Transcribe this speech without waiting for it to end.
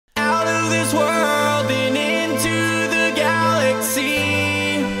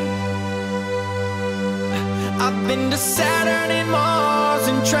been to Saturn and Mars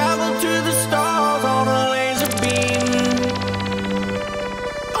and traveled to the stars on a laser beam.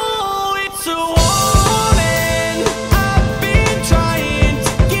 Oh, it's a warning. I've been trying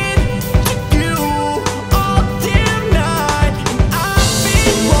to get to you all damn night, and I've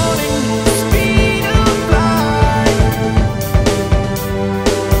been wanting the speed of light.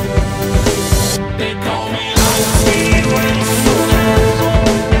 They call me light speed when it's slow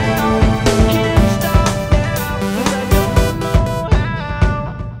down. Can't stop now, 'cause I don't know how.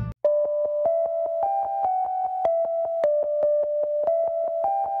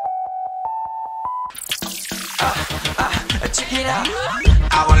 Check it out.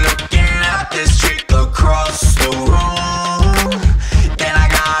 I was looking at this chick across the room. Then I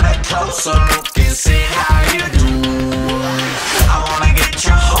got a closer look and said, how you do? I wanna get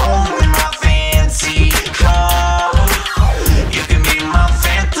you home in my fancy car. You can be my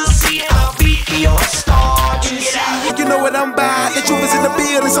fantasy, I'll be your star. Check it out. You know what I'm by. The truth is in the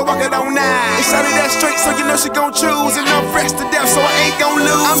building, so walk it on now. And shot it that straight, so you know she gon' choose. And I'm fresh to death, so I ain't gon'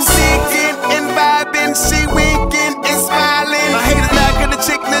 lose. I'm singing and vibing, she winking and smiling. I hate it now, cause the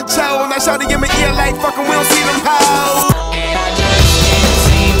chick done chose. Now shawty give me ear like fucking, we don't see them hoes.